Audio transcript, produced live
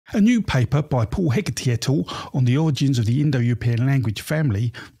A new paper by Paul Hegarty et al. On the origins of the Indo-European language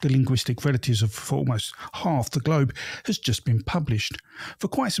family, the linguistic relatives of almost half the globe, has just been published. For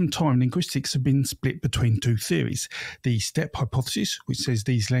quite some time, linguistics have been split between two theories. The steppe hypothesis, which says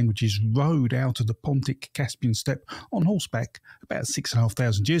these languages rode out of the Pontic-Caspian steppe on horseback about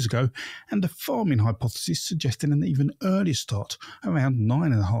 6,500 years ago, and the farming hypothesis suggesting an even earlier start, around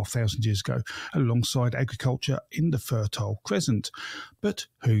 9,500 years ago, alongside agriculture in the Fertile Crescent. But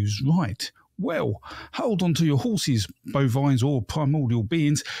who's right? Well, hold on to your horses, bovines or primordial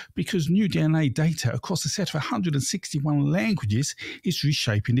beings, because new DNA data across a set of 161 languages is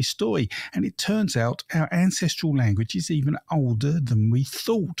reshaping this story, and it turns out our ancestral language is even older than we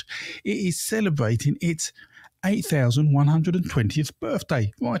thought. It is celebrating its 8,120th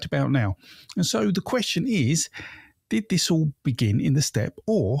birthday right about now. And so the question is, did this all begin in the steppe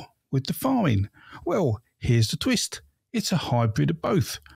or with the farming? Well, here's the twist. It's a hybrid of both.